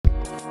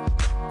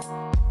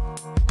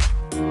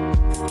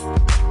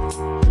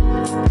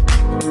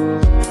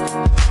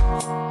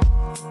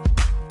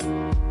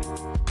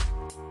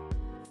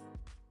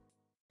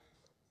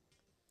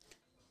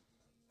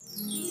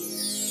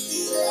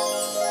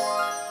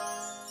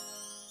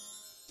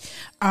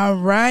All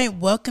right,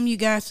 welcome you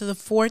guys to the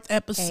fourth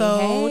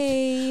episode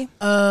Hey.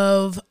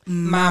 of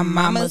My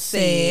Mama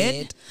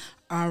Said.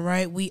 All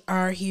right, we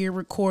are here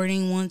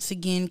recording once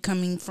again,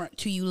 coming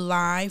to you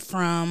live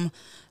from.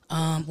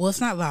 Well, it's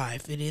not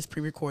live; it is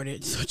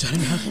pre-recorded.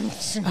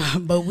 So,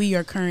 but we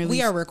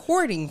are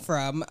recording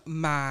from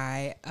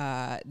my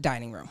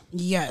dining room.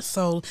 Yeah,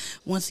 so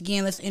once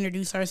again, let's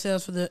introduce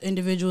ourselves for the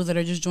individuals that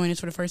are just joining us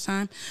for the first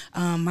time.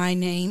 I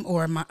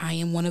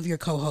am one of your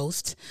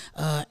co-hosts,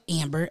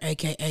 Amber,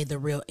 aka the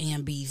real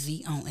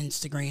AmBZ on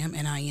Instagram,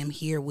 and I am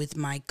here with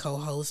my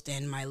co-host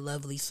and my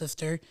lovely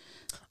sister,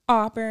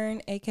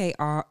 Auburn, aka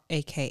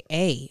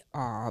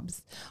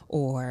Obs,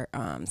 or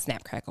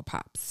Snap Crackle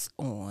Pops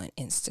on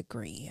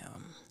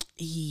Instagram.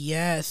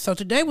 Yes. So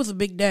today was a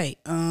big day.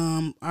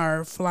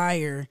 Our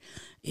flyer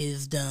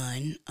is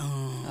done.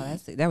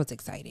 That was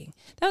exciting.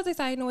 That was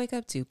exciting to wake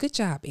up to. Good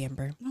job,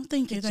 Amber. No,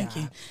 thank you.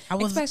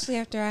 Especially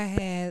after I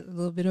had a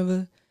little bit of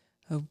a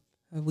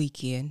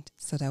weekend,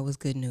 so that was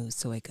good news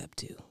to wake up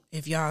to.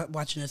 If y'all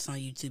watching us on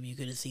YouTube, you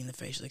could have seen the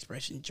facial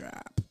expression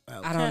drop.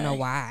 Okay. I don't know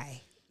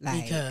why.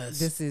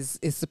 Because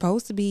it's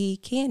supposed to be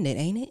candid,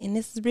 ain't it? And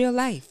this is real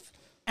life.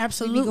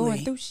 Absolutely. We be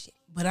going through shit.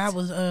 But I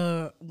was,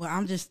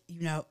 I'm just,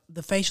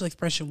 the facial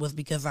expression was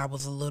because I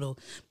was a little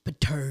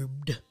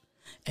perturbed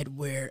at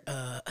where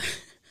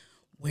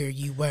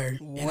you were.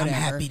 Whatever. And I'm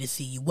happy to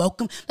see you.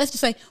 Welcome. Let's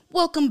just say,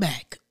 welcome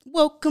back.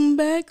 Welcome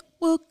back.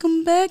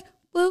 Welcome back.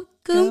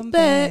 Welcome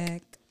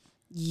back.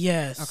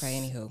 Yes. Okay,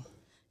 anywho.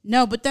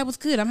 No, but that was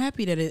good. I'm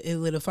happy that it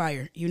lit a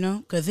fire,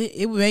 because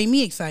it made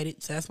me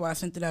excited. So that's why I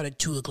sent it out at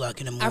 2:00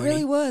 in the morning. I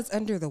really was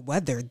under the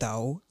weather,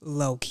 though,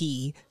 low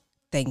key.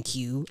 Thank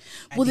you.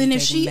 Well, then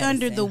if she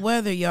under the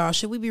weather, y'all,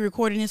 should we be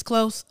recording this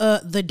close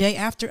the day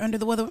after under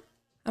the weather?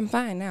 I'm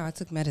fine now. I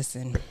took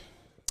medicine,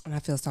 and I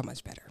feel so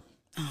much better.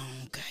 Oh,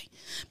 okay.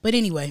 But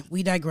anyway,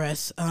 we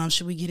digress.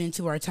 Should we get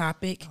into our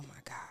topic? Oh, my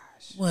gosh.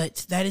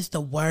 What? That is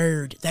the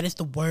word. That is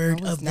the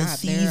word of the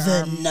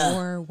season. There are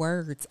more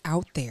words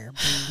out there.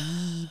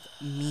 Believe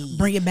me.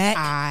 Bring it back.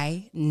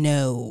 I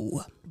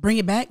know. Bring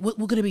it back? What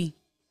could it be?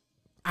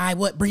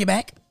 What? Bring it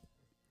back?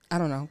 I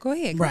don't know. Go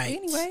ahead. Right.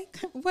 Anyway,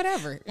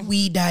 whatever.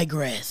 We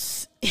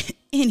digress.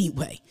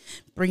 Anyway,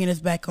 bringing us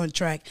back on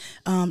track.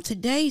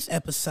 Today's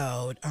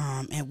episode,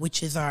 and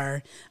which is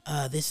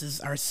this is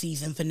our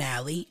season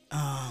finale,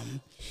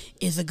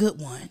 is a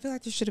good one. I feel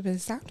like there should have been a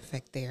sound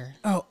effect there.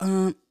 Oh,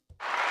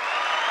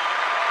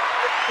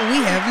 we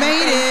have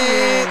made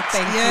it.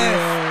 Thank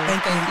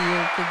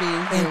you for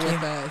being here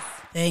with us.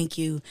 Thank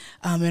you.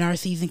 And our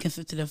season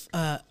consisted of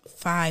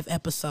 5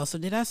 episodes. So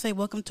did I say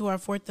welcome to our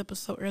 4th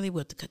episode early?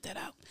 We'll have to cut that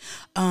out.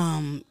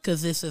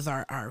 Because this is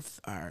our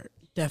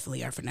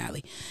definitely our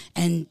finale.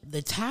 And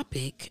the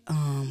topic,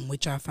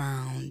 which I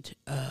found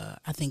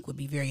I think would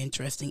be very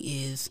interesting,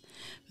 is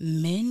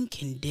men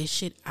can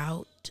dish it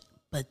out,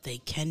 but they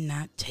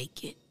cannot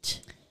take it.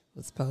 It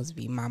was supposed to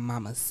be my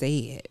mama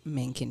said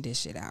men can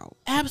dish it out.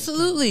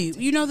 Absolutely.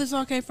 This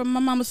all came from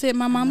my mama said.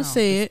 My mama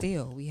said.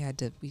 Still, we had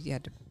to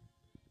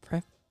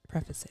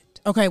preface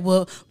it. Okay,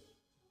 well,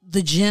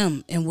 the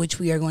gem in which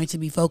we are going to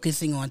be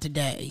focusing on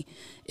today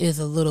is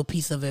a little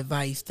piece of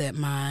advice that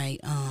my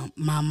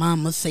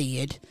mama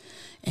said,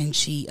 and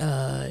she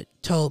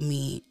told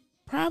me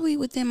probably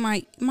within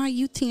my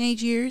youth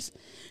teenage years,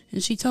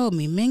 and she told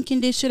me men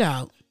can dish it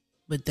out,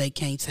 but they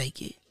can't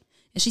take it.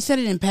 And she said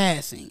it in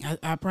passing.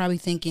 I probably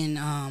thinking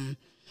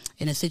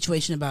in a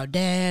situation about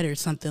dad or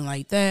something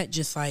like that,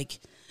 just like,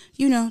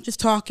 just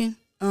talking.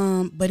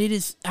 But it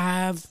is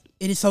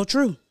so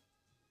true.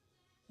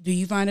 Do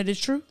you find it is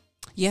true?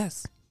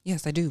 Yes,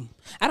 I do.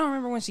 I don't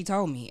remember when she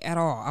told me at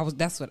all.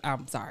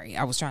 I'm sorry.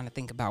 I was trying to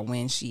think about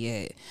when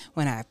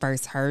I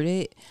first heard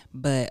it.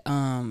 But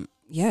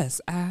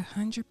yes, I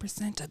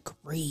 100%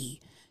 agree.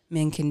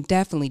 Men can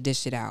definitely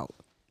dish it out,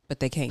 but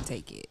they can't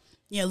take it.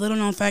 Yeah, little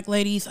known fact,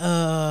 ladies.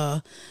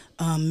 Men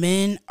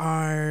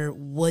are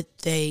what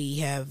they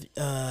have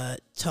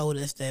told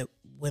us that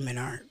women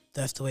are.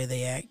 That's the way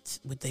they act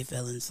with their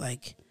feelings.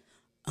 Like,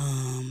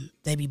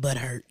 they be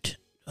butthurt.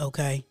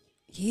 Okay.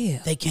 Yeah.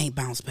 They can't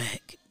bounce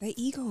back. Their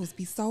egos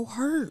be so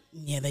hurt.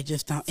 Yeah, they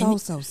just don't.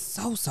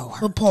 So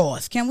hurt. But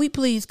pause. Can we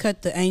please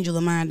cut the Angel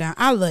of Mine down?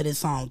 I love this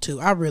song too.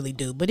 I really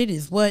do. But it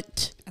is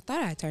what? I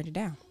thought I turned it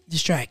down.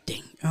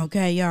 Distracting.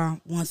 Okay,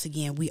 y'all. Once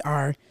again,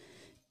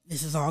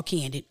 this is all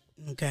candid.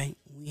 Okay.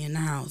 We in the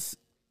house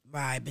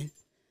vibing.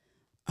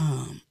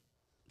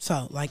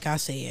 So like I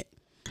said,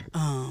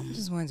 I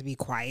just wanted to be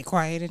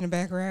quiet in the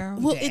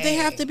background. Well, they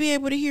have to be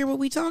able to hear what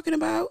we talking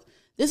about.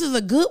 This is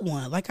a good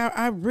one. Like,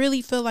 I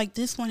really feel like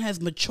this one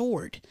has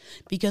matured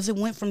because it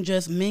went from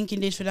just men can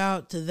dish it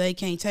out to they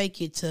can't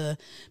take it to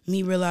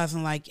me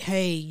realizing, like,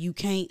 hey, you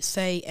can't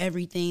say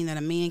everything that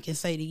a man can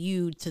say to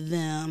you to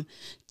them,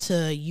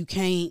 to you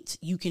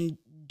can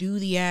do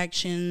the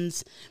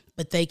actions,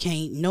 but they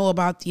can't know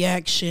about the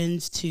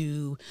actions,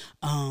 to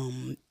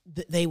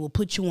they will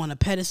put you on a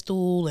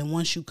pedestal, and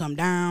once you come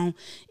down,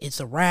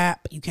 it's a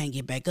wrap. You can't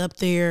get back up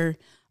there.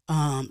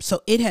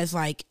 So it has,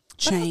 like,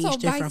 change also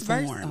different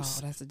vice versa. forms.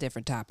 Oh, that's a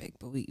different topic.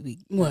 But we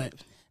What?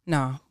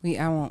 No,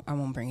 I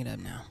won't bring it up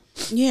now.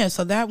 Yeah,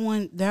 so that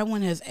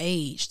one has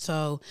aged.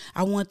 So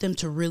I want them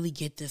to really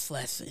get this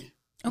lesson.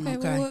 Okay.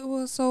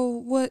 Well, so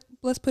what?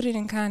 Let's put it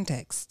in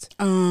context.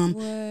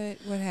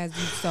 What has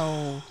you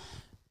so?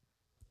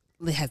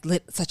 Has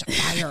lit such a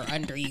fire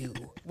under you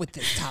with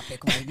this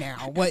topic right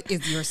now? What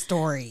is your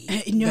story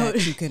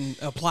that you can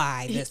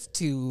apply this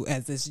to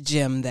as this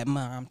gem that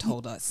Mom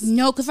told us?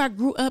 No, because I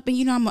grew up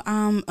and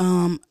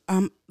I'm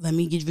let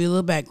me give you a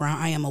little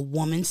background. I am a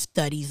woman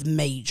studies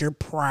major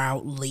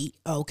proudly,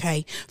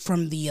 okay,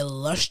 from the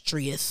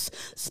illustrious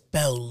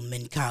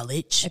Spelman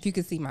College. If you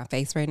could see my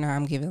face right now,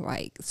 I'm giving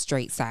like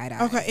straight side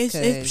eye. Okay,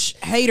 it's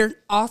hater.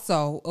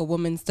 Also, a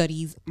woman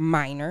studies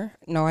minor.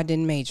 No, I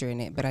didn't major in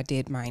it, but I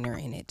did minor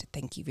in it.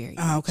 Thank you very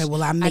much. Okay,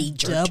 well I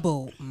majored. I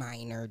double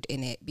minored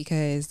in it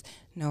because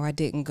no, I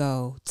didn't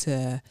go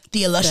to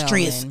the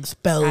illustrious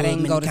Spelman. I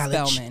didn't go to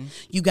College. Spelman.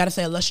 You got to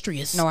say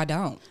illustrious. No, I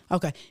don't.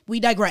 Okay,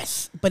 we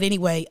digress. But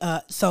anyway,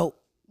 so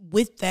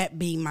with that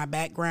being my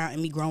background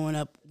and me growing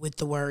up with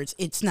the words,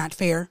 it's not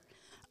fair,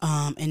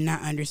 and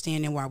not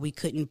understanding why we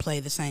couldn't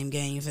play the same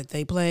games that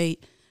they played.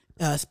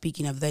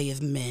 Speaking of they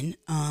as men,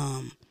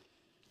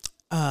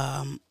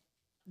 that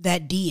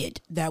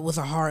was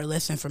a hard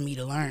lesson for me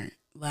to learn.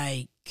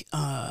 Like,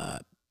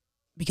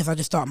 because I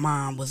just thought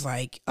Mom was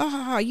like,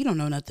 you don't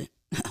know nothing.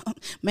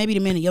 Maybe the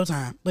men of your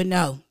time, but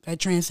no, that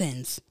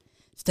transcends.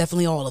 It's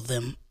definitely all of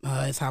them.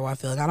 Is how I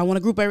feel. Like I don't want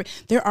to group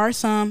there are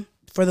some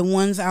for the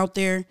ones out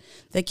there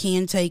that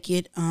can take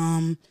it.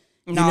 I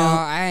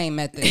ain't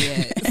met them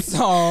yet.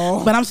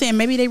 So, but I'm saying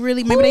maybe they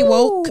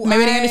woke.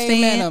 Maybe they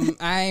understand.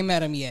 I ain't met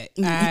them yet.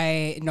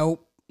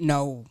 Nope.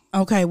 No.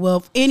 Okay.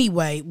 Well,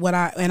 anyway,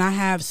 I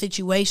have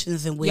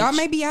situations in which y'all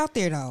may be out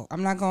there though.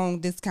 I'm not gonna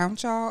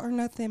discount y'all or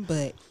nothing,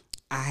 but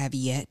I have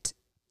yet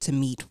to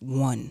meet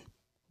one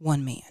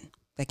man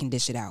that can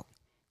dish it out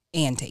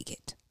and take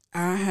it.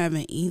 I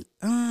haven't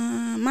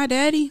my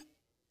daddy.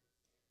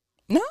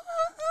 No.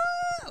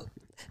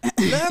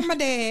 Love my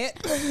dad.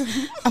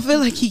 I feel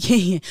like he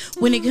can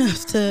when it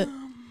comes to.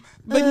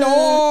 But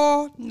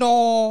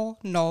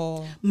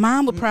no.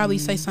 Mom would probably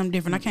say something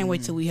different. I can't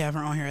wait till we have her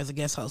on here as a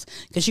guest host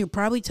because she would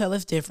probably tell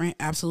us different.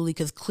 Absolutely,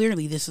 because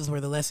clearly this is where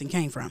the lesson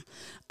came from.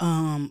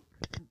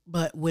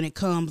 But when it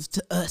comes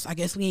to us, I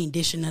guess we ain't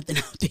dishing nothing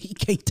out that he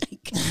can't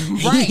take.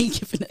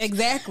 Right.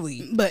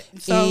 Exactly. But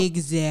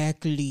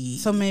exactly.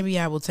 So maybe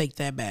I will take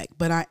that back.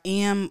 But I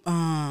am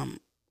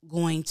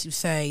going to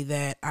say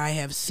that I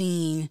have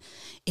seen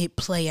it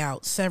play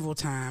out several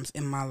times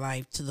in my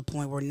life to the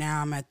point where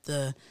now I'm at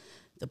the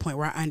point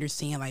where I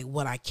understand like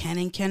what I can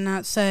and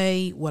cannot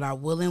say, what I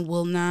will and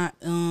will not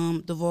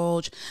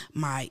divulge,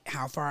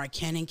 how far I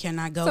can and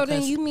cannot go. So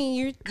then you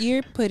mean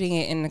you're putting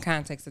it in the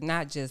context of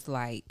not just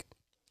like,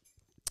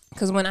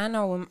 because when I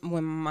know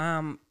when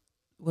mom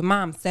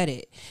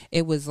said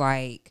it was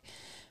like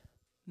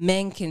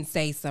men can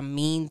say some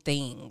mean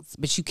things,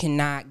 but you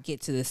cannot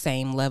get to the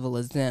same level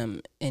as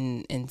them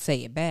and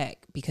say it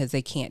back because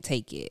they can't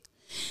take it.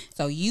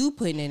 So you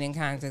putting it in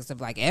context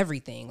of like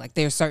everything, like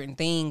there's certain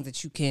things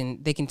that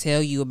they can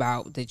tell you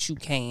about that you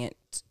can't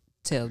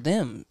tell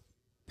them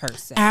per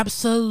se.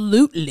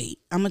 Absolutely.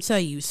 I'm gonna tell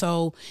you.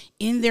 So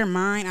in their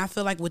mind, I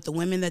feel like with the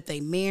women that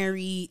they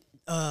marry,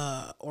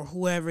 or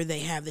whoever they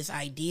have this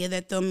idea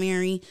that they'll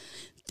marry,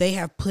 they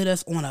have put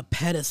us on a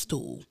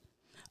pedestal.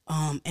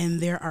 And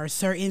there are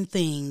certain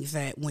things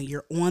that when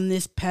you're on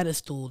this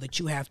pedestal that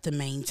you have to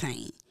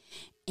maintain.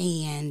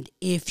 And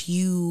if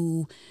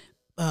you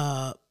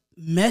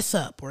mess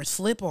up or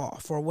slip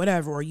off or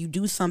whatever, or you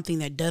do something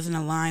that doesn't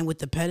align with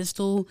the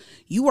pedestal,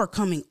 you are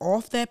coming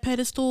off that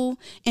pedestal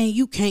and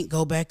you can't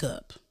go back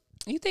up.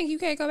 You think you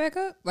can't go back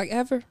up? Like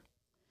ever?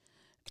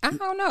 I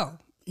don't know.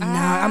 Nah,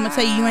 I'm gonna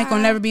tell you ain't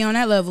gonna never be on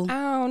that level.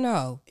 I don't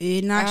know.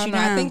 It knocks you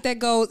down. I think that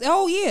goes,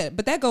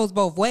 but that goes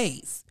both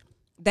ways.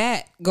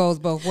 That goes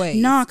both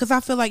ways. No, because I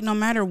feel like no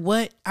matter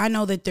what, I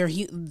know that they're,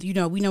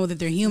 we know that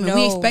they're human.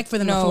 We expect for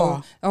them to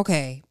flaw.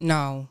 Okay,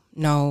 no,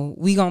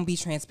 we gonna be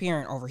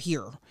transparent over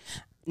here.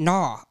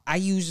 No,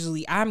 I'm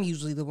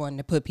usually the one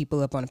to put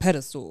people up on a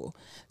pedestal,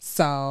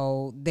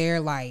 so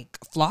they're like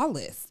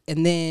flawless.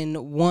 And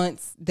then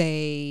once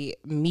they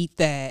meet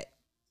that,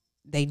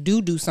 they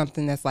do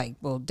something that's like,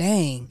 well,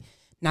 dang,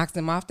 knocks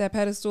them off that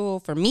pedestal.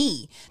 For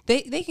me,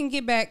 they can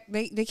get back.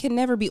 They can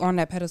never be on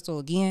that pedestal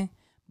again.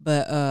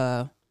 But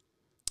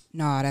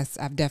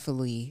I've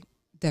definitely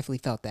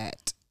felt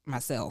that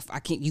myself.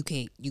 You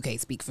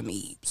can't speak for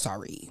me.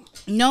 Sorry.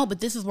 No, but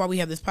this is why we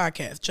have this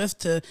podcast,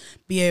 just to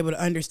be able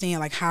to understand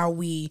like how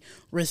we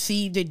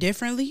received it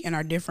differently and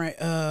our different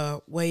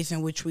ways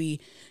in which we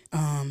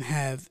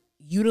have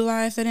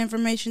utilized that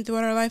information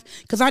throughout our life.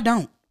 Because I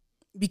don't.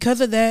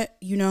 Because of that,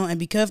 and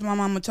because my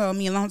mama told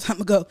me a long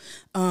time ago,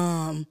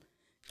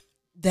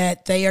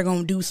 that they are going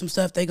to do some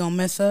stuff they going to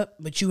mess up,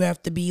 but you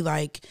have to be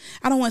like,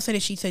 I don't want to say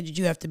that she said that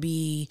you have to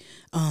be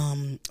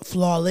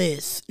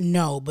flawless.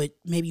 No, but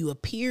maybe you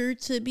appear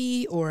to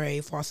be, or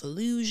a false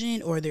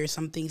illusion, or there's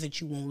some things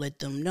that you won't let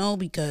them know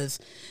because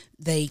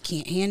they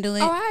can't handle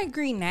it. Oh, I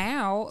agree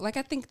now. Like,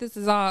 I think that's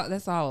all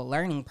a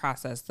learning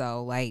process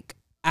though. Like,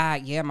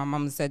 my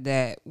mom said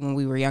that when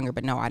we were younger,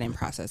 but no, I didn't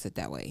process it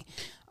that way.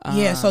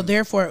 Yeah, so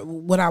therefore,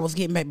 what I was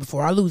getting back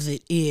before I lose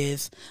it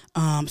is,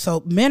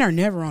 so men are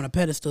never on a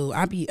pedestal.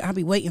 I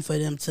be waiting for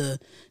them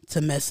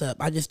to mess up.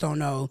 I just don't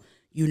know,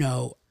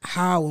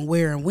 how and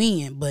where and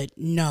when. But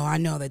no, I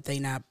know that they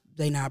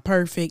not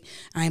perfect.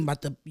 I ain't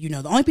about to,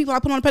 the only people I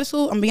put on a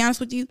pedestal, I'm gonna be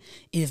honest with you,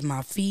 is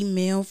my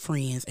female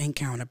friends and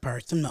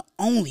counterparts. I'm the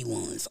only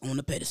ones on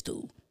the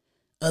pedestal.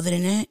 Other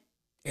than that,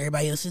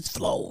 everybody else is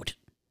flawed.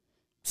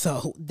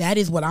 So that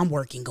is what I'm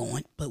working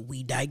on. But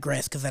we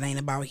digress because that ain't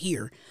about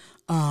here.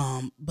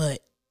 But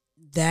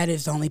that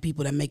is the only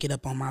people that make it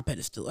up on my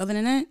pedestal. Other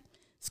than that,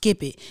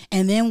 skip it.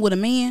 And then with a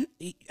man,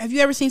 have you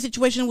ever seen a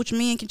situation in which a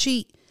man can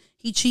cheat?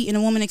 He cheat and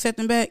a woman accept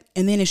him back,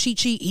 and then if she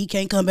cheat, he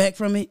can't come back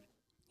from it.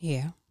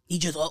 Yeah. He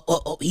just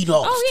he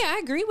lost. Oh yeah, I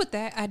agree with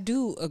that. I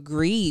do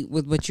agree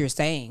with what you're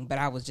saying, but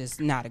I was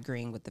just not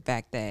agreeing with the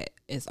fact that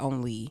it's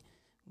only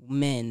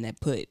men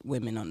that put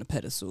women on the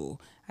pedestal.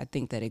 I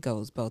think that it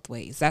goes both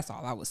ways. That's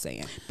all I was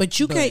saying.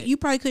 But you can't. You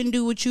probably couldn't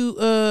do what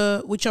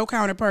your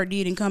counterpart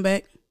did and come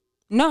back.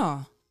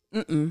 No,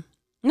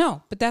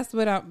 no. But that's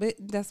what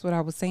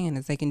I was saying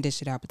is they can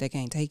dish it out, but they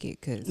can't take it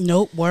because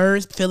nope.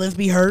 Words, feelings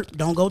be hurt.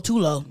 Don't go too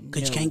low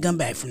because you can't come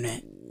back from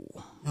that.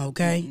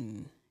 Okay.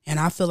 And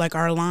I feel like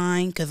our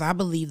line, because I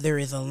believe there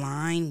is a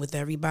line with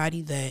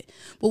everybody that,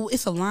 well,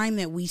 it's a line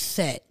that we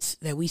set,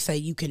 that we say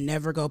you can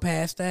never go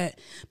past that.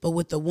 But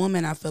with the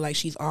woman, I feel like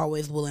she's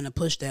always willing to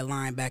push that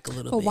line back a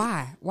little bit. But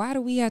why? Why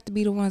do we have to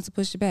be the ones to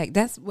push it back?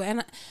 That's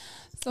when.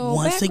 So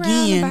once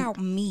background again, about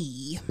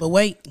me. But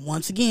wait,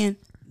 once again,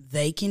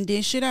 they can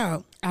dish it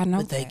out. I know,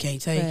 but they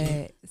can't take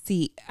it.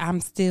 See,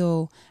 I'm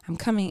going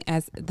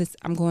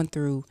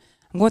through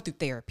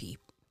therapy.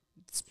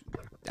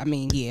 I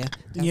mean, yeah,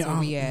 that's where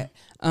we at.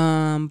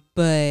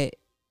 But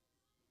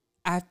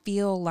I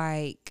feel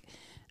like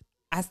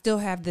I still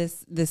have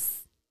this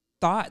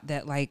thought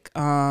that like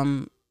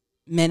men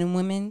and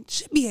women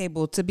should be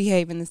able to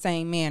behave in the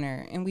same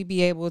manner, and we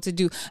be able to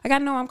do. Like, I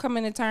know I'm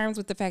coming to terms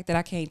with the fact that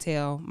I can't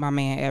tell my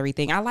man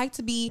everything. I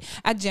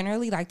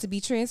generally like to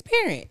be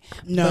transparent.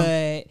 No.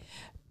 But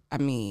I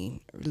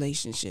mean,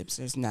 relationships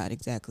is not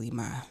exactly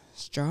my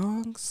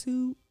strong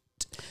suit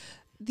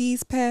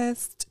these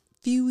past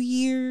few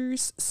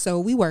years, so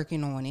we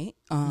working on it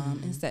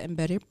and setting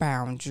better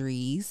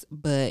boundaries.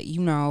 But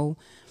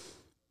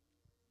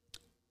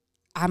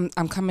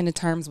I'm coming to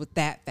terms with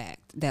that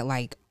fact that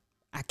like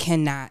I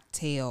cannot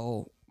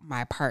tell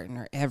my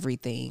partner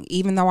everything,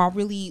 even though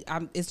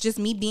it's just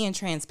me being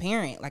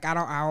transparent. Like I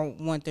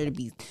don't want there to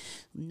be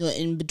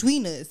nothing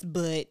between us,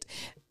 but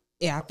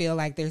yeah, I feel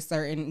like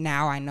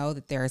now I know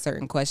that there are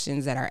certain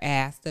questions that are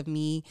asked of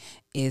me.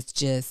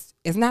 It's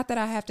not that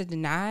I have to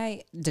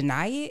deny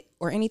it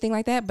or anything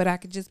like that, but I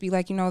could just be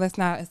like, that's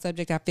not a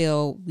subject I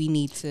feel we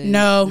need to.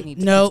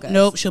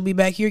 Nope. She'll be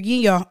back here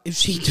again, y'all, if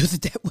she does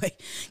it that way.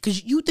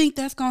 Because you think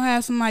that's going to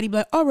have somebody be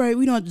like, all right,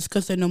 we don't have to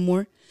discuss that no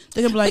more.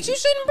 They're going to be like, but you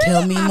shouldn't bring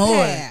tell up me my more.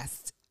 Past.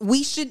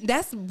 We should.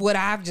 That's what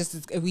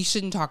we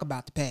shouldn't talk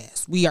about the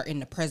past. We are in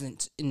the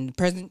present,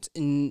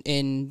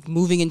 and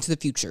moving into the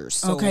future.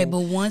 So okay, but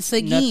once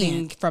again,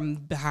 nothing from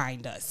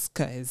behind us,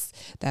 because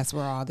that's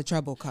where all the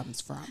trouble comes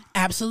from.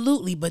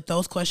 Absolutely, but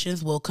those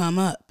questions will come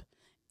up,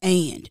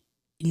 and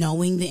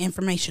knowing the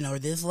information or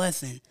this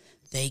lesson,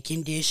 they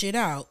can dish it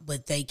out,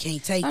 but they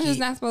can't take it. I'm just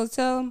not supposed to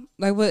tell them.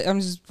 Like, what?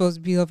 I'm just supposed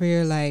to be over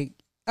here like,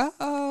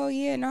 oh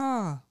yeah,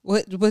 nah.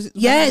 What was?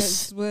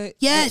 Yes. What?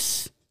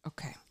 Yes.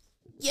 Okay.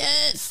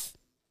 Yes.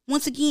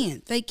 Once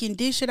again, they can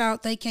dish it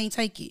out. They can't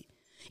take it.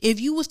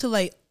 If you was to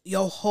lay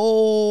your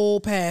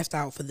whole past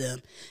out for them,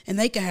 and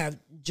they could have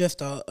just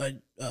the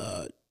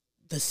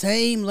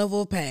same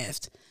level of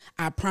past,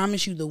 I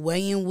promise you, the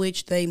way in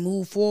which they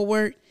move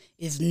forward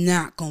is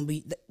not gonna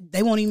be.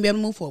 They won't even be able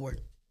to move forward.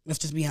 Let's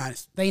just be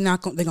honest. They're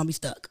gonna be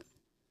stuck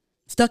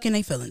in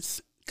their feelings,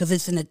 because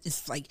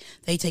it's like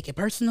they take it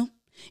personal.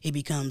 It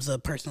becomes a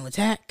personal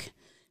attack.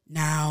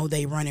 Now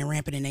they running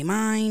rampant in their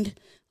mind.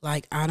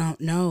 Like, I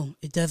don't know.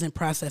 It doesn't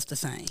process the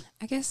same.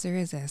 I guess there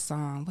is that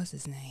song. What's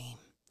his name?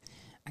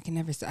 I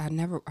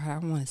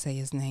don't want to say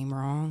his name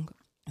wrong.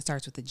 It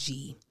starts with a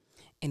G,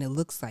 and it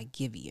looks like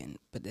Giveon,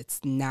 but it's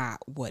not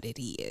what it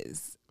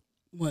is.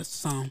 What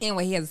song?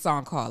 Anyway, he has a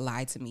song called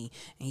 "Lie to Me,"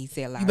 and he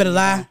said, "You better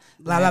lie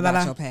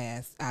about your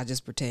past. I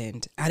just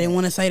pretend." I didn't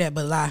want to say that,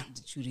 but lie.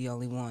 That you the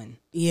only one.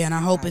 Yeah, and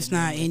I hope it's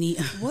not any.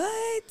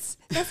 What?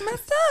 That's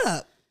messed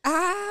up.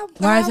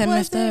 Why is that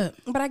messed up?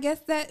 But I guess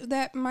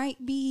that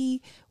might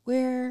be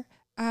where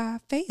I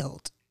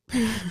failed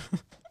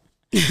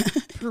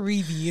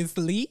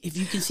previously. If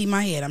you can see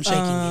my head, I'm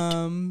shaking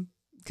it.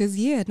 Cause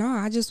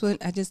I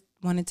just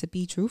wanted to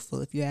be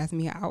truthful. If you ask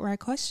me an outright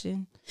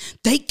question,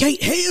 they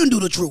can't handle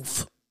the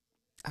truth.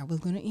 I was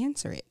going to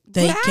answer it.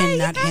 They But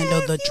cannot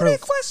handle the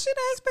truth. Question,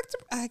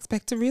 I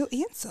expect a real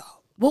answer.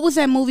 What was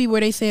that movie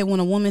where they said when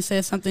a woman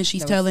says something,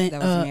 she's telling?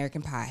 That was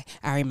American Pie.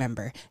 I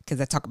remember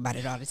because I talk about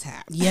it all the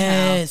time.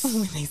 Yes.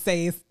 When they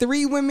say it's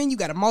 3 women, you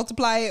got to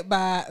multiply it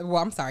by. Well,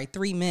 I'm sorry,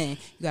 3 men.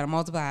 You got to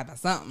multiply it by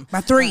something.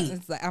 By 3.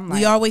 It's like, I'm like,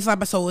 we always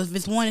like, so if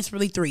it's 1, it's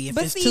really 3. If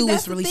it's 2,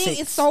 it's really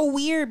 6. It's so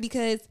weird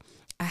because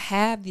I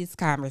have these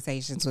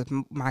conversations with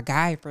my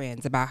guy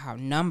friends about how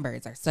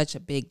numbers are such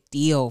a big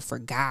deal for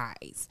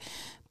guys,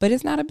 but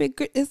it's not a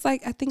big. It's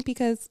like I think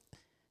because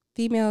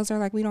females are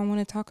like we don't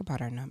want to talk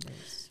about our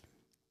numbers.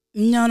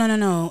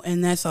 No,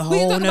 and that's a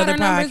whole nother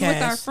podcast.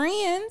 With our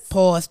friends.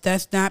 Pause.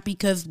 That's not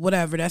because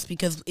whatever. That's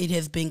because it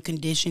has been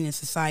conditioned and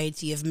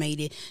society has made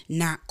it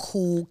not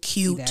cool,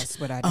 cute. That's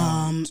what I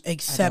don't.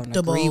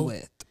 Acceptable. I don't agree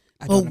with.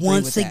 But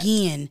once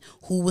again,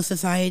 who was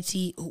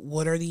society?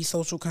 What are these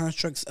social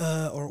constructs?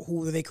 Or who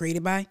were they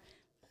created by?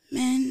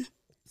 Men.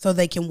 So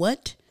they can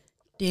what?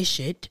 Dish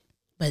it,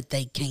 but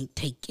they can't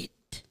take it.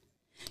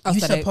 Oh,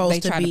 so they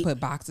try to put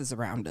boxes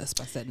around us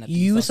by setting up.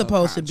 You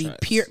supposed to be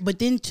pure, but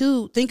then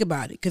too, think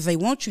about it, because they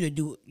want you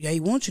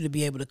to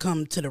be able to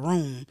come to the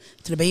room,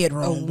 to the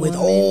bedroom with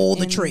all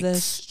the tricks.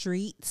 The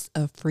streets,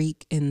 a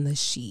freak in the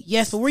sheets.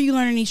 Yes, but where are you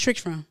learning these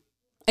tricks from?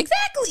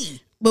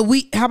 Exactly. But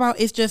how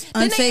about it's just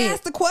unsaid? Then they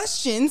ask the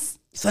questions.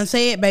 It's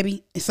unsaid,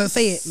 baby. It's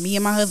unsaid. Me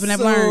and my husband have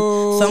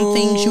learned some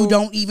things you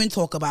don't even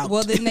talk about.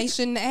 Well, then they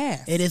shouldn't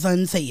ask. It is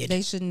unsaid.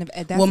 They shouldn't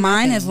have. Well,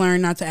 mine has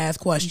learned not to ask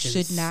questions.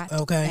 You should not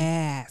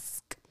ask.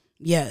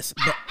 Yes.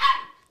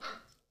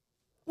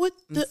 But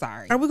I'm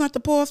sorry. Are we going to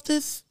pause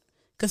this?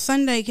 Because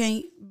Sunday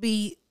can't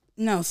be...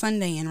 No,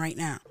 Sunday in right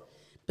now.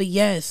 But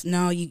yes,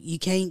 no, you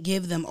can't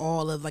give them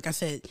all of... Like I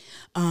said...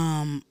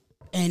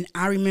 And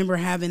I remember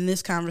having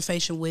this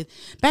conversation with...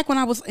 Back when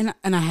I was... And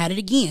I had it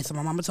again. So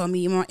my mama told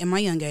me in my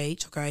young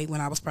age, okay,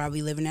 when I was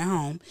probably living at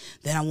home.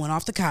 Then I went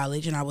off to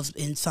college and I was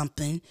in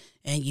something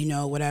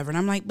and, whatever. And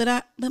I'm like, but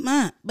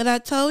I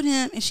told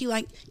him. And she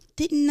like,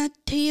 didn't I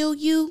tell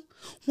you?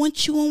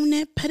 Once you on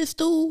that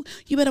pedestal,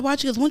 you better watch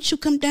it, because once you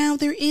come down,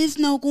 there is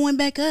no going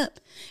back up.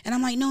 And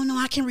I'm like, no,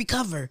 I can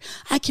recover.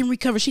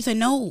 She said,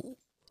 no,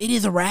 it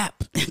is a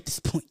wrap at this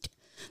point.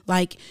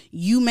 Like,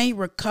 you may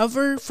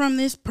recover from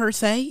this per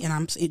se, and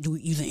I'm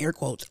using air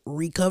quotes,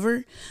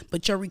 recover,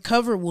 but your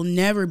recover will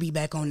never be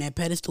back on that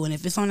pedestal. And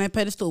if it's on that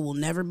pedestal, it will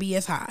never be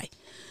as high.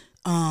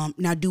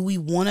 Now, do we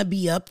want to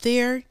be up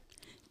there?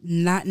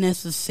 Not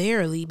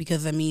necessarily,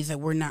 because that means that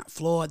we're not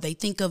flawed. They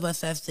think of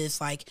us as this,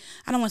 like,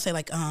 I don't want to say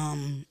like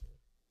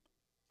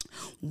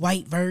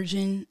white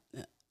version.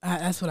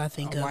 That's what I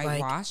think of.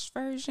 Whitewashed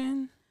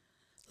version?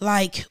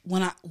 Like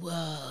when a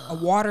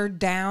watered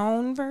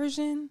down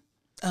version?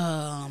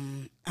 I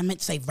meant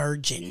to say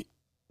virgin.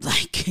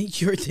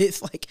 Like you're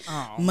this like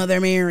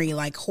Mother Mary,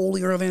 like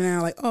holier than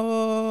thou, like,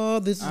 oh,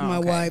 this is my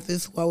wife,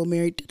 this is why we're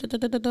married. Da, da,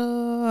 da, da,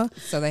 da.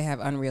 So they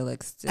have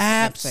unrealistic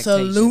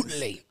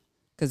Absolutely.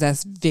 Because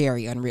that's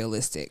very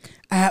unrealistic.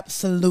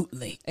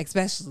 Absolutely.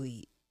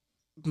 Especially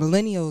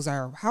millennials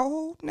are how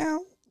old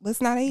now?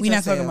 Let's not age We're not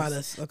ourselves. talking about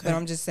us. Okay. But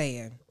I'm just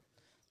saying.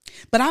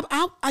 But I'm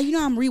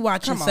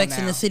rewatching Sex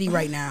and the City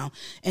right now.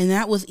 And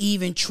that was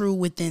even true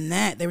within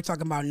that. They were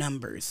talking about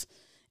numbers.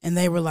 And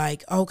they were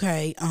like,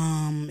 okay,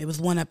 it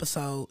was one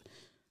episode.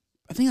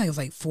 I think like it was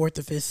like 4th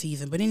or 5th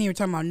season. But then they were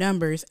talking about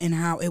numbers and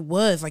how it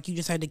was like you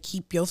just had to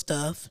keep your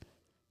stuff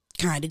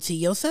kind of to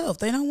yourself.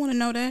 They don't want to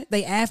know that.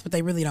 They ask, but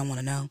they really don't want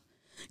to know.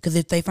 Because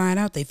if they find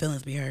out, their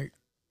feelings be hurt.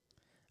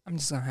 I'm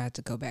just going to have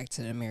to go back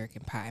to the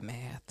American Pie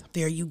math.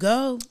 There you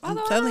go. I'm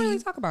telling you.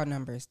 Talk about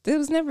numbers. It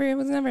was never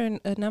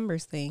a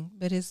numbers thing,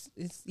 but it's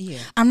yeah.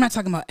 I'm not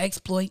talking about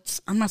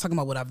exploits. I'm not talking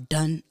about what I've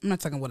done. I'm not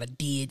talking about what I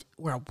did,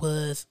 where I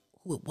was,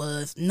 who it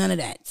was. None of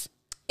that.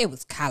 It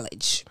was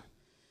college.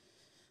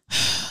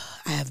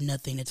 I have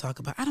nothing to talk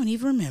about. I don't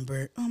even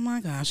remember. Oh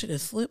my gosh, it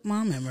has slipped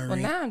my memory. Well,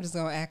 now I'm just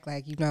going to act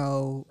like,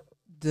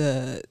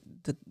 the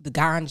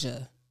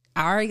ganja.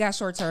 I already got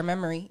short-term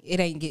memory. It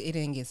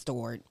didn't get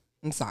stored.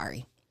 I'm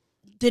sorry.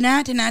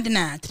 Deny.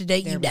 Today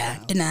you die.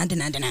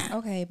 Deny.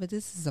 Okay, but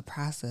this is a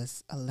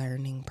process, a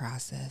learning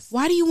process.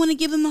 Why do you want to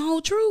give them the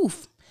whole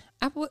truth?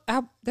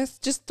 That's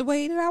just the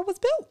way that I was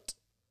built.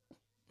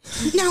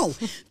 No,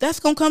 that's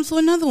going to come to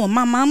another one.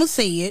 My mama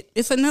said,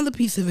 it's another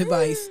piece of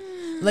advice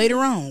later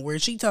on where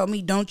she told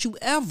me, don't you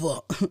ever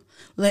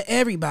let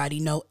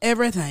everybody know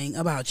everything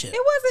about you. It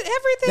wasn't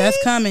everything.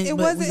 That's coming. It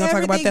wasn't. We're going to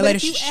talk about that later.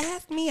 If you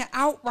asked me an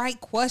outright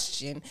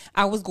question,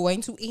 I was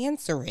going to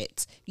answer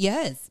it.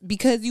 Yes,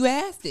 because you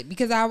asked it.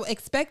 Because I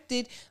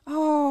expected,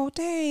 oh,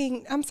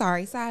 dang. I'm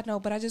sorry, side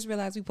note, but I just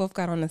realized we both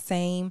got on the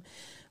same,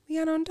 we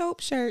got on dope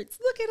shirts.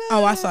 Look at us.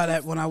 Oh, I saw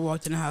that when I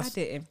walked in the house. I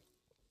didn't.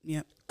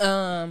 Yep.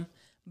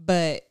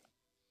 But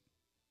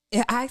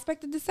I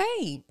expected the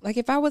same. Like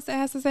if I was to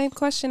ask the same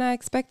question, I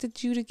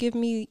expected you to give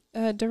me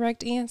a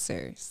direct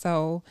answer.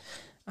 So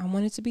I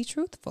wanted to be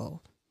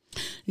truthful.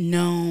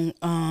 No.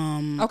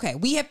 Okay,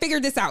 we have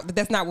figured this out, but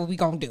that's not what we're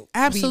gonna do.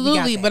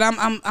 Absolutely, but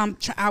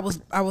I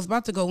was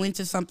about to go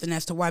into something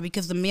as to why,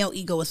 because the male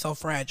ego is so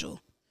fragile.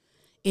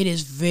 It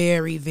is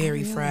very, I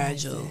very realize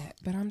fragile. that,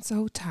 but I'm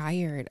so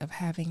tired of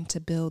having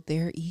to build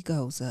their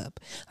egos up.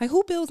 Like,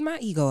 who builds my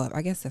ego up?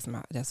 I guess that's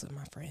what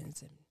my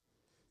friends and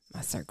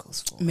my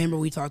circles for. Remember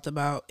we talked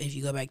about, if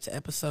you go back to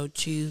episode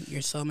 2,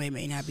 your soulmate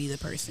may not be the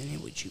person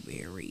in which you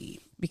marry.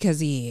 Because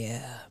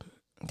they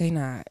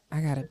not.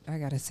 I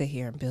gotta sit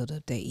here and build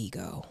up their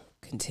ego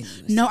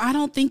continuously. No, I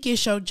don't think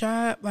it's your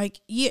job. Like,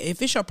 yeah,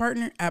 if it's your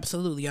partner,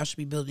 absolutely, y'all should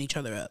be building each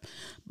other up.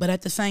 But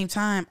at the same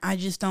time, I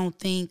just don't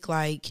think,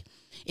 like,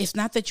 it's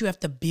not that you have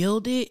to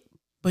build it,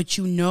 but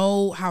you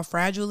know how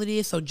fragile it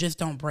is, so just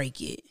don't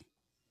break it.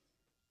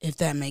 If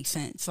that makes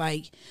sense.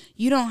 Like,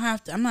 you don't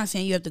have to, I'm not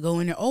saying you have to go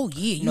in there, oh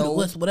yeah, you know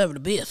what's whatever the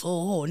best.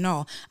 Oh,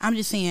 no. I'm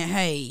just saying,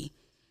 hey,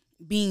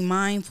 being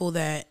mindful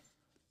that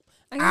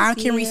I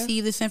can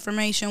receive this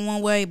information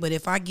one way, but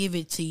if I give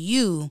it to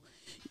you,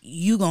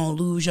 you gonna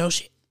lose your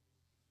shit.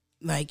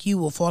 Like, you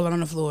will fall out on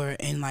the floor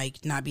and,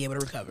 like, not be able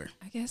to recover.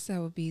 I guess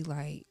that would be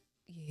like,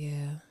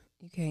 yeah,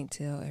 you can't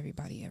tell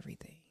everybody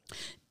everything.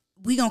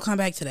 We gonna come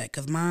back to that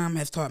because Mom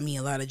has taught me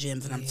a lot of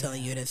gems, and I'm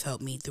telling you, it has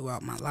helped me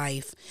throughout my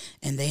life,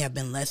 and they have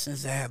been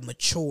lessons that have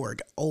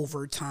matured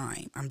over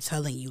time. I'm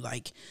telling you,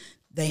 like,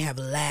 they have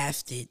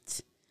lasted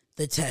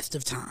the test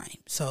of time.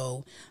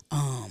 So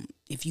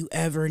if you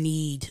ever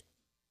need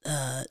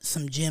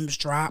some gems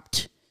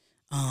dropped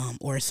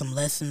or some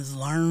lessons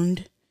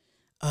learned,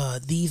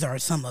 these are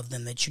some of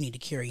them that you need to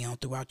carry on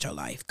throughout your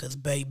life, because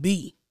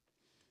baby,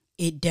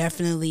 it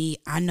definitely,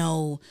 I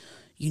know,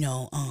 you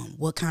know,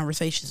 what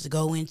conversations to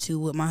go into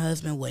with my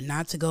husband, what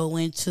not to go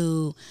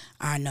into.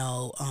 I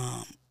know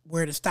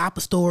where to stop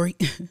a story,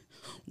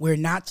 where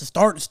not to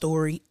start a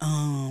story.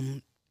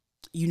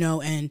 You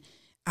know, and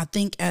I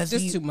think as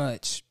just too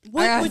much.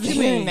 What you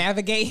mean?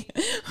 Navigate.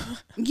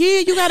 Yeah,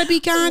 you got to be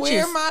conscious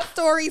Where my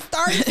story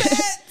starts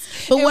at.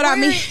 But what I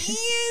mean,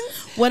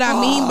 what I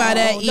mean by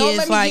that is, don't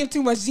let me like, give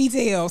too much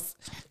details.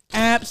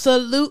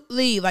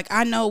 Absolutely. Like,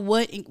 I know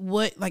what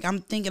like, I'm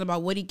thinking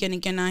about what he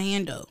cannot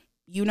handle,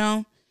 you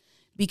know?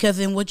 Because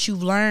in what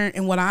you've learned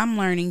and what I'm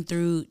learning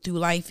through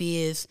life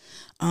is,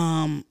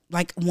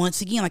 like,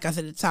 once again, like I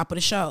said at the top of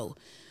the show,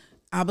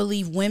 I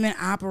believe women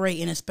operate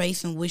in a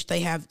space in which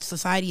they have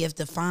society has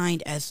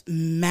defined as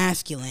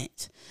masculine,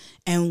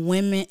 and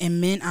women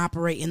and men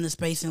operate in the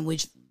space in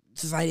which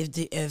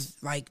society is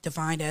like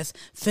defined as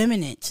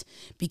feminine,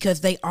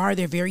 because they're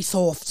very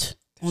soft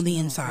on the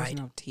inside. There's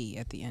no T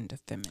at the end of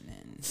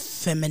feminine.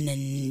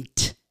 Feminine.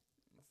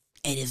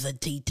 It is a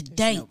T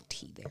today. There's no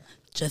T there.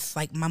 Just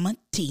like Mama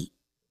T.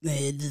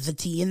 There's a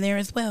T in there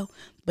as well.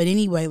 But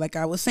anyway, like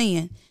I was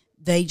saying,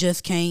 they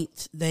just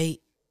can't, they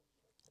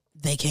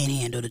can't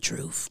handle the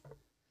truth.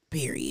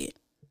 Period.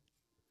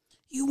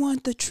 You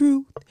want the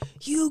truth?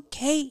 You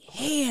can't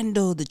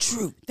handle the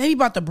truth. They be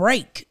about to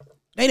break.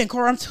 They didn't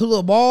call him to a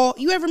little ball.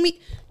 You ever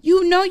meet,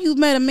 you know, you've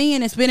met a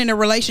man that's been in a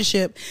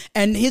relationship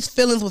and his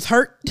feelings was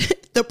hurt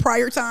the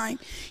prior time.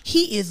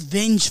 He is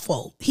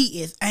vengeful.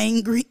 He is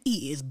angry.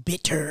 He is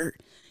bitter.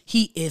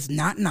 He is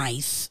not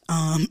nice.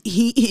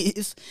 He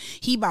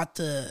about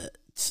to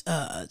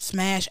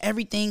smash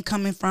everything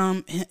coming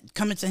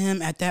to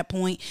him at that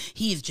point.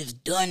 He is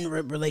just done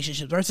with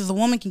relationships. Versus a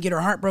woman can get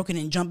her heart broken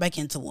and jump back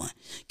into one.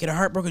 Get her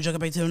heart broken, jump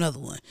back into another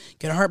one.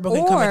 Get her heart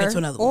broken, come back into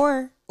another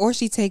one. Or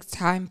she takes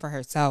time for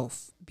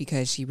herself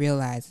because she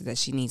realizes that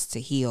she needs to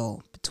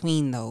heal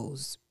between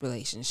those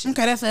relationships.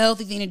 Okay, that's a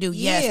healthy thing to do.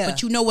 Yeah. Yes,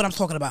 but you know what I'm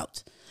talking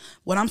about.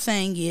 What I'm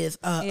saying is,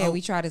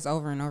 we try this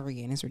over and over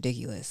again. It's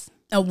ridiculous.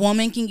 A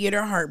woman can get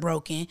her heart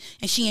broken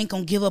and she ain't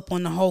gonna give up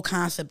on the whole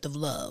concept of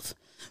love.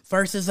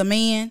 Versus a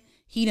man,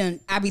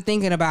 I be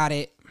thinking about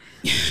it.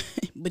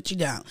 But you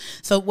don't.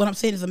 So what I'm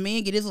saying is, a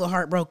man get his little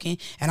heart broken,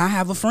 and I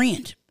have a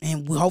friend,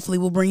 and hopefully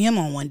we'll bring him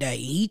on one day.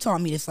 He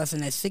taught me this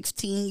lesson at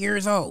 16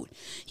 years old.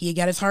 He had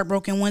got his heart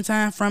broken one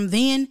time. From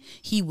then,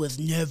 he was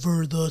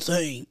never the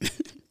same.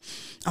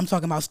 I'm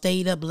talking about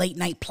stayed up late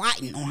night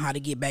plotting on how to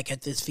get back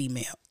at this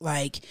female.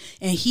 Like,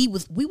 and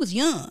we was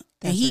young.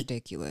 That's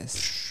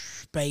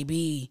ridiculous.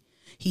 Baby,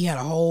 he had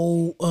a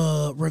whole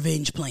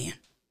revenge plan.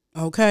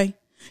 Okay?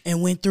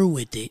 And went through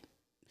with it.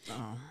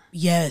 Oh.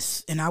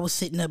 Yes, and I was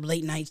sitting up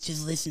late nights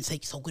just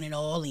listening, soaking it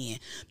all in.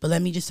 But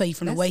let me just tell you,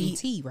 from the way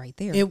he right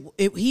there,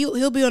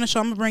 he'll be on the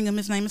show. I'm gonna bring him.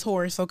 His name is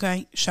Horace.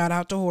 Okay, shout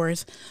out to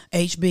Horace,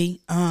 HB.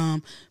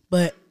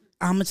 But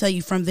I'm gonna tell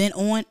you, from then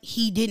on,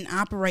 he didn't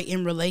operate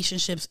in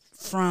relationships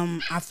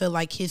from, I feel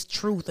like, his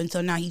truth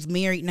until now. He's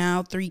married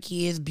now, 3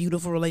 kids,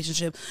 beautiful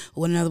relationship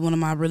with another one of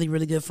my really,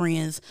 really good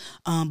friends.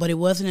 But it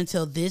wasn't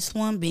until this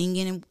one, being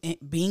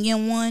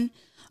in one,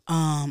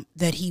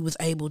 that he was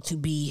able to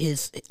be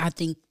his, I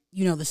think,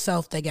 you know, the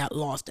self that got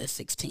lost at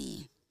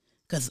 16.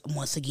 Because,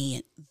 once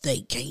again, they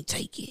can't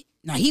take it.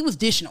 Now, he was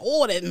dishing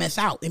all that mess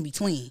out in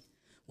between.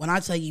 When I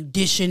tell you,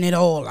 dishing it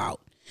all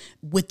out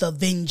with a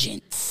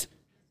vengeance.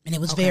 And it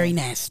was very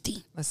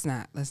nasty. Let's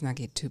not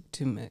get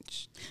too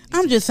much.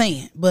 I'm just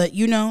saying. But,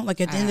 you know,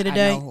 like, at the end of the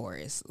day. I know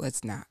Horace.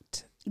 Let's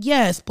not.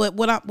 Yes, but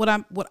what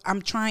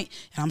I'm trying,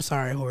 and I'm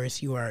sorry,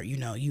 Horace, you are,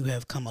 you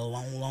have come a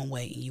long, long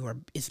way,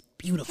 and it's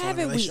beautiful.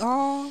 Haven't we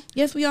all?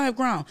 Yes, we all have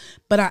grown,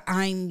 but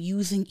I'm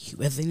using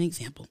you as an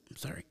example. I'm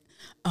sorry,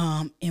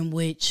 in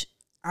which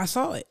I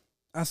saw it.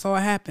 I saw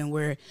it happen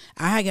where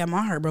I had got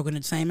my heart broken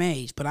at the same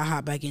age, but I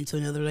hopped back into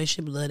another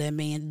relationship, love that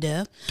man to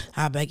death.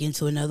 Hopped back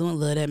into another one,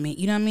 love that man.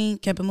 You know what I mean?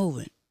 Kept it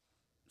moving.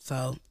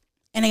 So,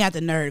 and they got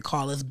the nerve to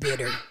call us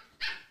bitter.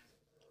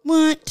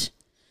 What?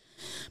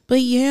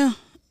 But yeah,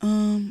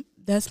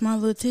 that's my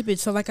little tidbit.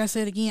 So, like I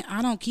said again,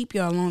 I don't keep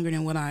y'all longer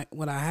than what I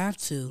have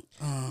to.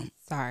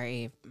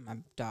 Sorry, my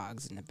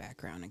dog's in the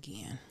background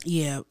again.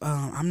 Yeah,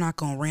 I'm not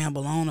gonna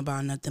ramble on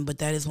about nothing, but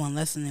that is one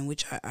lesson in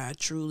which I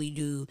truly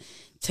do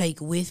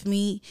take with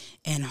me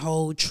and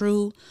hold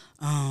true.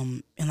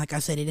 And like I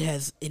said, it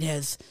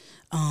has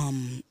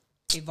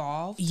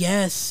Evolved.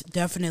 yes,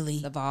 definitely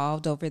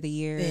Evolved over the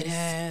years. It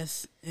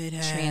has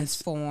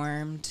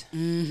Transformed.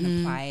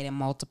 Applied in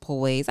multiple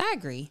ways. I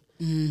agree.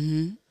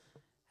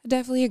 I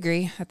definitely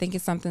agree. I think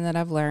it's something that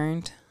I've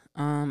learned,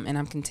 and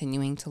I'm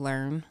continuing to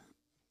learn.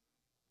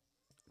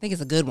 I think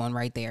it's a good one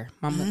right there.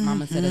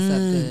 Mama set us up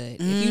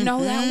good. If you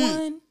know that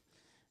one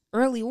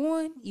early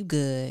on, you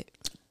good.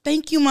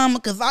 Thank you, Mama,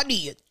 because I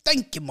did.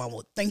 Thank you,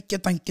 Mama. Thank you.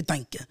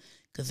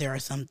 Because there are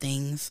some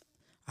things,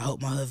 I hope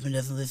my husband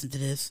doesn't listen to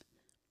this,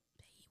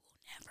 that he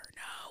will never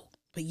know.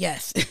 But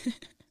yes.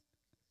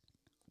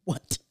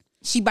 What?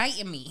 She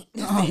biting me.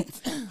 Oh,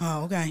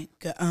 okay.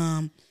 Good.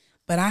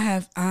 But I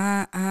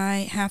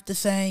have to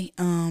say,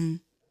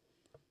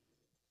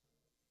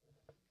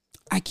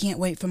 I can't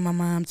wait for my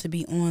mom to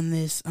be on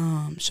this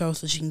show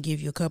so she can give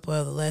you a couple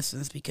other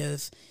lessons,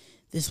 because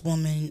this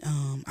woman,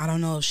 I don't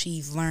know if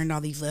she's learned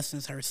all these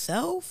lessons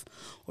herself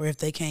or if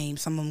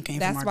some of them came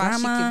from our grandma.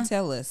 That's why she can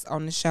tell us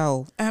on the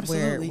show.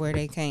 Absolutely. where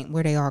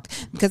they are.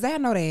 Because I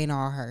know they ain't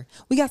all her.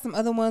 We got some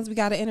other ones we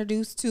got to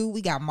introduce to.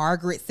 We got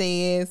Margaret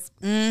Says.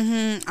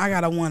 I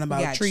got a one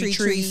about Tree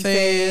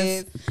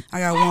Says. I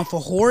got one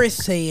for Horace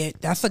Said.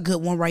 That's a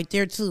good one right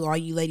there too. All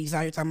you ladies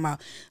out here talking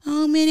about,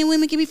 oh, men and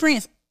women can be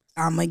friends.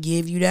 I'm going to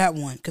give you that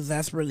one because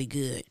that's really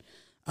good.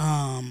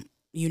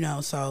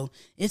 So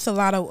it's a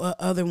lot of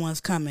other ones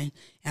coming.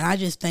 And I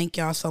just thank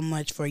y'all so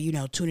much for,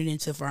 tuning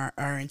into for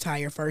our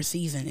entire first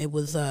season. It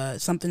was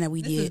something that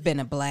we did. This has been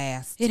a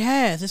blast. It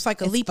has. It's like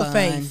a leap of fun.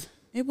 faith.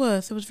 It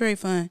was very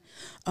fun.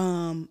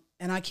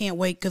 And I can't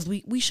wait because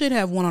we should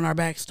have one on our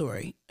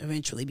backstory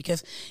eventually,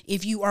 because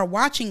if you are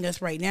watching us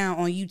right now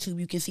on YouTube,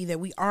 you can see that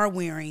we are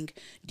wearing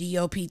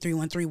DOP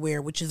 313 wear,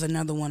 which is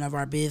another one of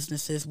our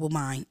businesses. Well,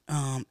 mine.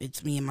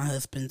 It's me and my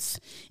husband's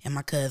and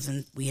my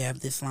cousin. We have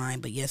this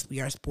line, but yes,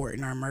 we are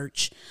sporting our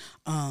merch.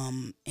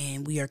 And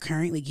we are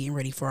currently getting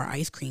ready for our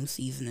ice cream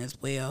season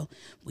as well.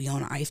 We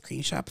own an ice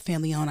cream shop, a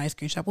family-owned ice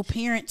cream shop. Well,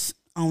 parents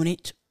own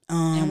it.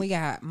 And we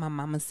got My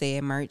Mama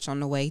Said merch on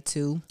the way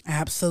too.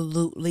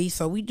 Absolutely.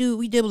 So we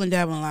dibble and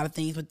dabble in a lot of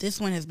things, but this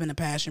one has been a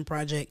passion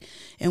project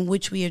in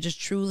which we have just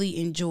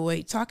truly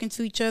enjoyed talking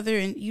to each other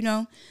and,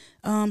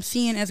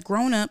 seeing as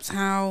grown-ups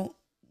how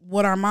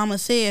what our mama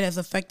said has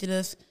affected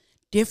us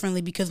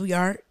differently, because we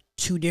are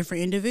two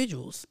different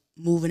individuals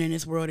moving in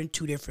this world in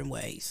two different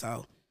ways.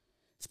 So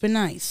it's been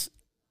nice.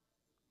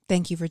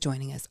 Thank you for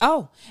joining us.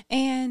 Oh,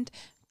 and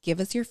give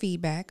us your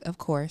feedback, of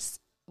course.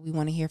 We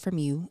want to hear from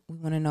you. We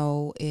want to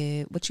know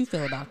what you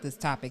feel about this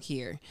topic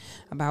here,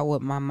 about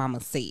what my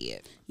mama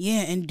said.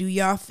 Yeah, and do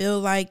y'all feel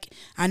like,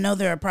 I know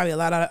there are probably a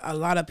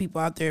lot of people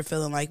out there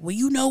feeling like, well,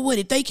 you know what,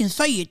 if they can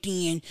say it,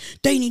 then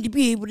they need to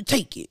be able to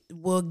take it.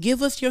 Well,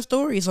 give us your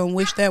stories on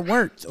which that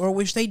worked or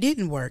which they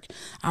didn't work.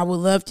 I would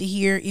love to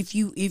hear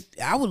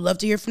I would love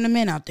to hear from the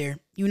men out there.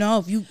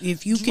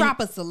 If you drop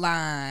can, us a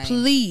line,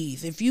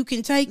 please. If you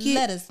can take it,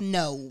 let us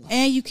know.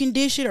 And you can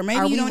dish it, or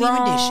maybe you don't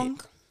even dish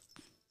it.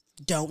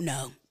 Don't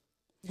know.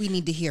 We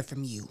need to hear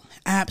from you.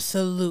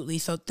 Absolutely.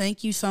 So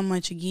thank you so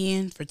much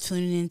again for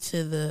tuning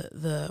into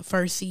the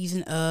first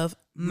season of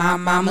My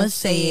Mama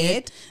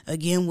Said.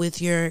 Again,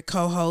 with your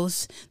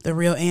co-hosts, The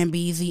Real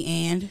Ambeezy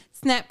and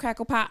Snap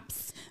Crackle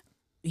Pops.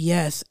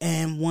 Yes.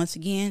 And once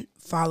again,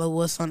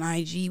 follow us on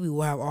IG. We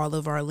will have all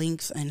of our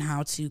links and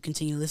how to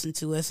continue to listen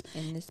to us.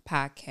 In this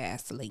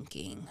podcast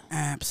linking.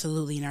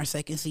 Absolutely. And our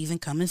second season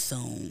coming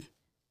soon.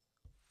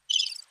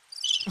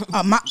 Really?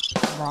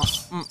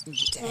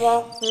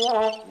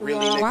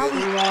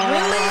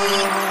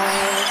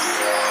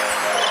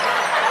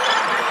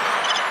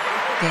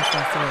 Guess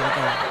that's the way to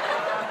go.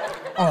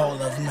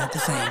 All of them at the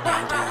same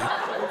damn time.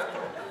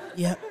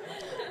 Yep.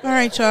 All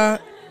right, y'all.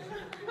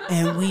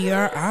 And we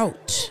are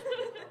out.